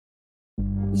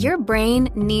Your brain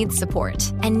needs support,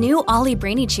 and new Ollie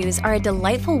Brainy Chews are a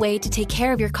delightful way to take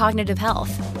care of your cognitive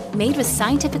health. Made with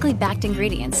scientifically backed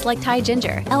ingredients like Thai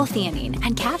ginger, L-theanine,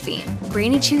 and caffeine,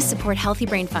 Brainy Chews support healthy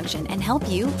brain function and help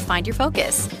you find your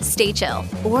focus, stay chill,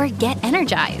 or get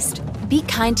energized. Be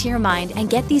kind to your mind and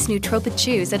get these nootropic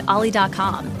chews at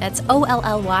ollie.com. That's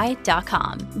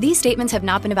OLLY.com. These statements have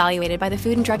not been evaluated by the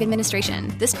Food and Drug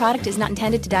Administration. This product is not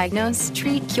intended to diagnose,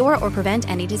 treat, cure, or prevent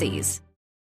any disease.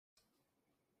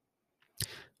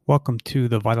 Welcome to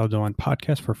the Vital Dawn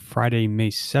podcast for Friday, May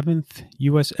 7th.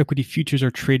 U.S. equity futures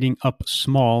are trading up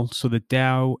small, so the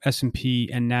Dow, S&P,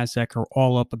 and NASDAQ are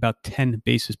all up about 10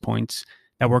 basis points.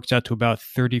 That works out to about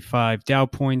 35 Dow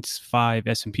points, 5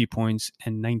 S&P points,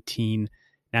 and 19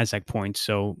 NASDAQ points.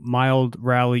 So mild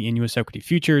rally in U.S. equity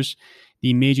futures.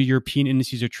 The major European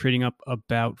indices are trading up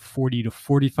about 40 to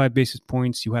 45 basis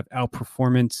points. You have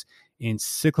outperformance in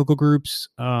cyclical groups,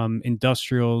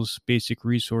 industrials, basic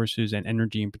resources, and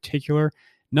energy in particular.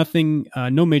 No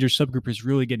major subgroup is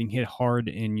really getting hit hard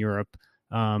in Europe.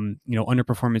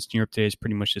 Underperformance in Europe today is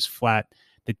pretty much just flat.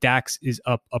 The DAX is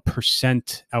up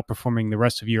 1%, outperforming the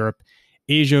rest of Europe.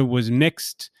 Asia was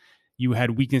mixed. You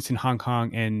had weakness in Hong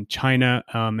Kong and China,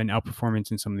 and outperformance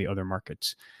in some of the other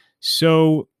markets.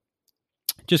 So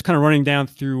just kind of running down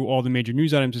through all the major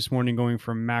news items this morning, going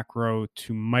from macro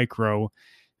to micro.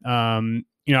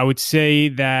 I would say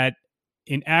that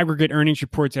in aggregate, earnings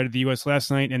reports out of the U.S.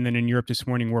 last night and then in Europe this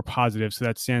morning were positive. So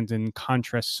that stands in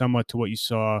contrast somewhat to what you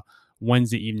saw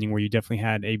Wednesday evening, where you definitely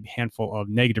had a handful of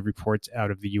negative reports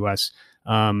out of the U.S.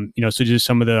 So just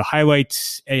some of the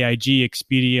highlights: AIG,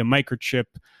 Expedia, Microchip,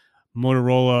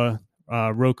 Motorola,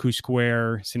 Roku,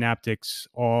 Square, Synaptics,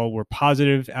 all were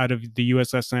positive out of the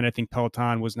U.S. last night. I think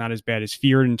Peloton was not as bad as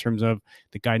feared in terms of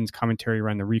the guidance commentary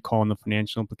around the recall and the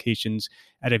financial implications.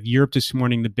 Out of Europe this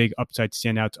morning, the big upside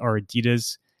standouts are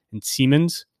Adidas and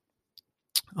Siemens.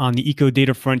 On the eco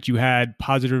data front, you had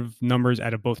positive numbers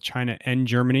out of both China and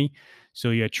Germany.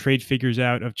 So you had trade figures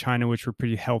out of China, which were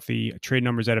pretty healthy, trade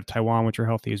numbers out of Taiwan, which are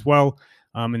healthy as well.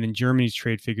 And then Germany's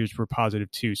trade figures were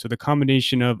positive too. So the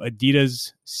combination of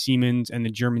Adidas, Siemens, and the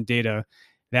German data,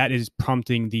 that is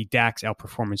prompting the DAX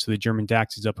outperformance. So the German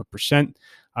DAX is up 1%.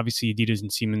 Obviously, Adidas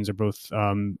and Siemens are both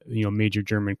major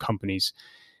German companies.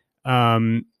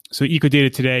 So eco data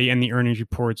today and the earnings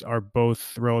reports are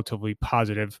both relatively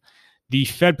positive. The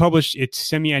Fed published its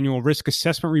semi-annual risk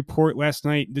assessment report last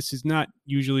night. This is not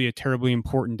usually a terribly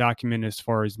important document as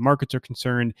far as markets are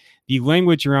concerned. The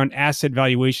language around asset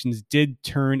valuations did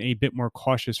turn a bit more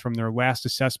cautious from their last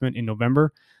assessment in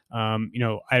November. I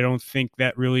don't think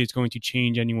that really is going to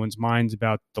change anyone's minds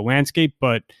about the landscape,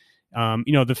 but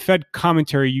the Fed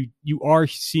commentary, you are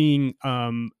seeing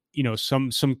some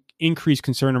increased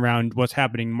concern around what's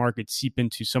happening in markets seep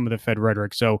into some of the Fed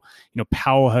rhetoric. So,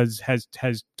 Powell has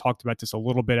talked about this a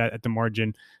little bit at the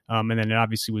margin, and then it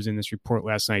obviously was in this report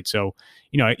last night. So,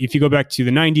 if you go back to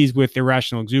the 90s with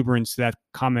irrational exuberance, that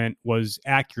comment was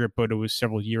accurate, but it was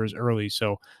several years early.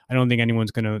 So I don't think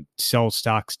anyone's going to sell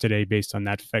stocks today based on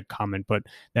that Fed comment, but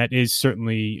that is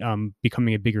certainly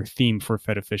becoming a bigger theme for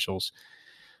Fed officials.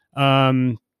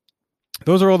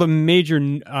 Those are all the major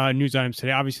news items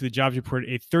today. Obviously, the jobs report,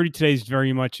 8:30 today, is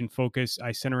very much in focus.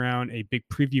 I sent around a big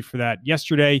preview for that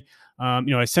yesterday.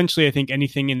 Essentially, I think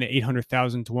anything in the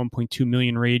 800,000 to 1.2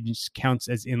 million range counts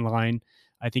as in line.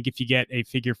 I think if you get a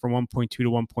figure from 1.2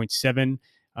 to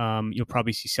 1.7, you'll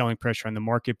probably see selling pressure on the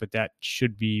market, but that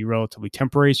should be relatively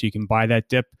temporary, so you can buy that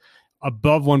dip.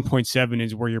 Above 1.7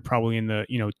 is where you're probably in the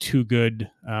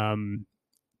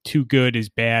too good is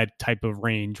bad type of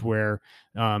range where,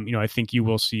 I think you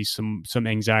will see some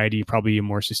anxiety, probably a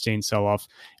more sustained sell-off.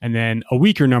 And then a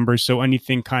weaker number, so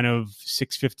anything kind of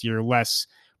 650 or less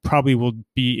probably will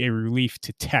be a relief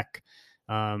to tech.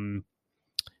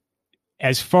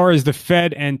 As far as the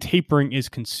Fed and tapering is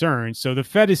concerned, so the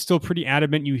Fed is still pretty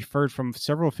adamant. You've heard from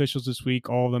several officials this week,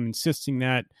 all of them insisting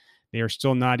that they are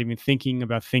still not even thinking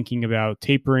about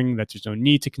tapering, that there's no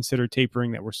need to consider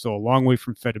tapering, that we're still a long way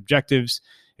from Fed objectives,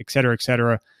 et cetera, et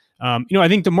cetera. I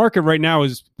think the market right now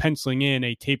is penciling in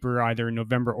a taper either in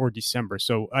November or December.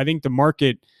 So I think the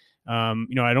market, I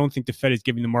don't think the Fed is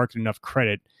giving the market enough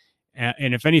credit.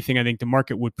 And if anything, I think the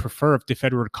market would prefer if the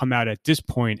Fed were to come out at this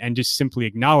point and just simply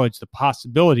acknowledge the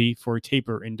possibility for a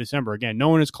taper in December. Again, no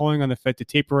one is calling on the Fed to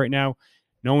taper right now.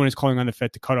 No one is calling on the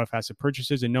Fed to cut off asset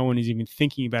purchases, and no one is even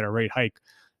thinking about a rate hike.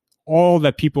 All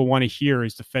that people want to hear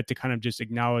is the Fed to kind of just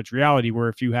acknowledge reality, where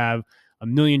if you have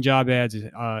 1 million job ads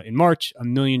in March,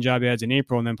 1 million job ads in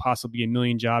April, and then possibly 1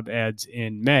 million job ads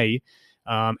in May,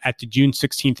 at the June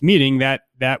 16th meeting, that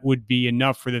would be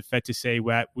enough for the Fed to say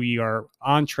that we are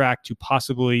on track to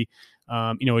possibly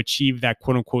achieve that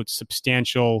quote unquote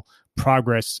substantial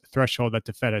progress threshold that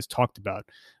the Fed has talked about.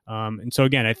 And so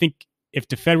again, I think if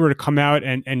the Fed were to come out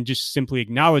and just simply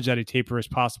acknowledge that a taper is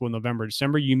possible in November,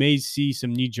 December, you may see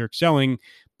some knee-jerk selling.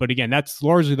 But again, that's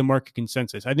largely the market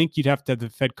consensus. I think you'd have to have the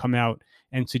Fed come out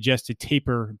and suggest a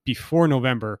taper before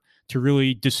November to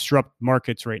really disrupt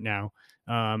markets right now.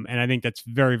 And I think that's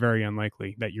very, very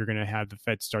unlikely that you're going to have the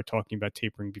Fed start talking about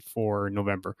tapering before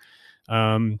November.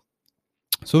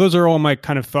 So those are all my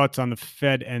kind of thoughts on the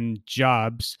Fed and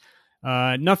jobs.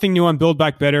 Nothing new on Build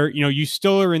Back Better. You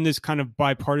still are in this kind of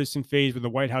bipartisan phase where the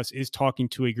White House is talking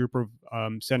to a group of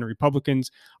Senate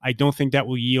Republicans. I don't think that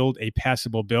will yield a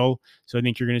passable bill. So I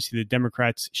think you're going to see the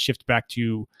Democrats shift back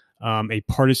to a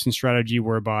partisan strategy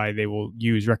whereby they will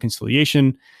use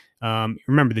reconciliation.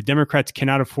 Remember, the Democrats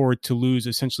cannot afford to lose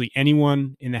essentially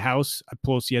anyone in the House.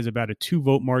 Pelosi has about a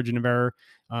 2-vote margin of error,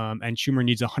 and Schumer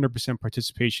needs 100%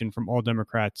 participation from all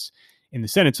Democrats in the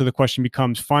Senate. So the question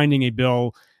becomes finding a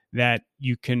bill that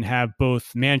you can have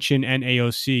both Manchin and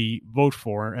AOC vote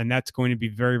for, and that's going to be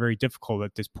very, very difficult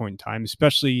at this point in time,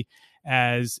 especially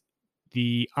as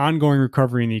the ongoing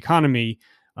recovery in the economy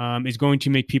is going to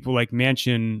make people like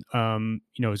Manchin,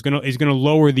 is going to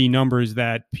lower the numbers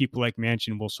that people like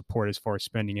Manchin will support as far as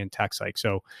spending and tax hikes.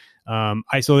 So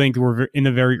I still think we're in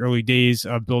the very early days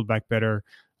of Build Back Better.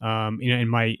 And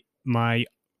my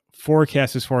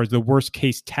forecast as far as the worst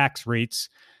case tax rates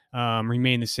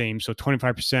remain the same. So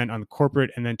 25% on the corporate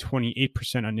and then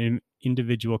 28% on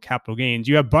individual capital gains.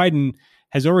 You have Biden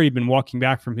has already been walking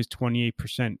back from his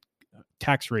 28%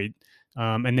 tax rate.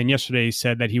 And then yesterday he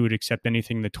said that he would accept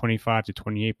anything in the 25 to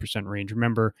 28% range.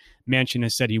 Remember, Manchin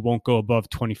has said he won't go above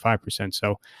 25%.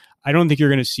 So I don't think you're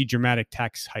going to see dramatic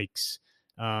tax hikes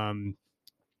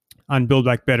on Build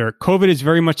Back Better. COVID is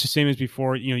very much the same as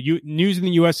before. News in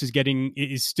the U.S.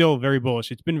 is still very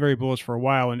bullish. It's been very bullish for a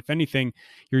while. And if anything,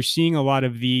 you're seeing a lot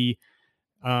of the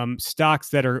stocks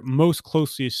that are most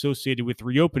closely associated with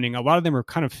reopening. A lot of them are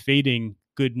kind of fading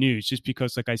good news just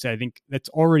because, like I said, I think that's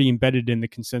already embedded in the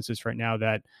consensus right now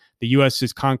that the U.S.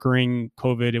 is conquering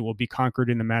COVID. It will be conquered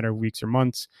in a matter of weeks or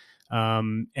months.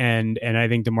 And I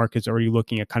think the market's already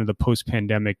looking at kind of the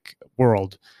post-pandemic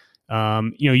world.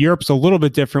 Europe's a little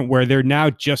bit different where they're now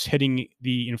just hitting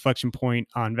the inflection point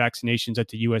on vaccinations that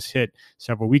the U.S. hit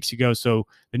several weeks ago. So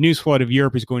the news flood of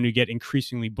Europe is going to get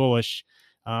increasingly bullish,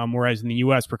 whereas in the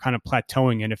U.S. we're kind of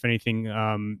plateauing. And if anything,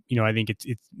 I think it's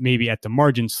maybe at the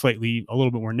margin slightly a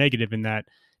little bit more negative in that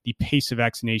the pace of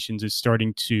vaccinations is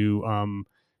starting to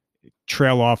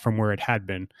trail off from where it had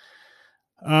been.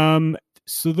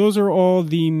 So those are all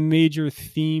the major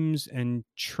themes and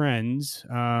trends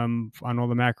on all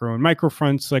the macro and micro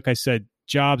fronts. Like I said,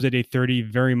 jobs at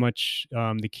 8:30, very much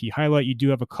the key highlight. You do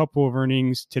have a couple of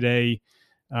earnings today.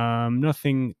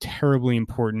 Nothing terribly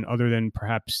important other than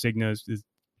perhaps Cigna is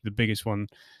the biggest one.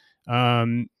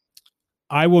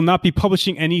 I will not be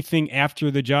publishing anything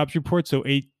after the jobs report. So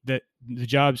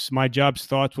my jobs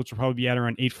thoughts, which will probably be at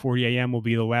around 8:40 a.m. will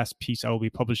be the last piece I will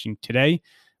be publishing today.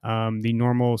 The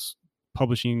normal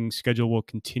publishing schedule will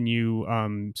continue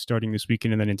starting this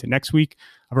weekend and then into next week.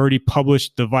 I've already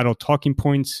published the Vital Talking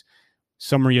Points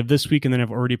summary of this week, and then I've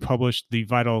already published the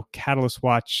Vital Catalyst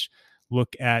Watch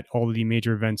look at all of the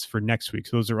major events for next week.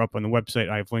 So those are up on the website.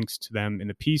 I have links to them in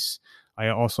the piece. I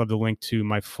also have the link to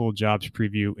my full jobs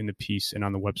preview in the piece and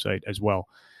on the website as well.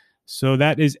 So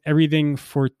that is everything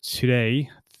for today.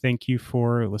 Thank you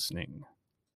for listening.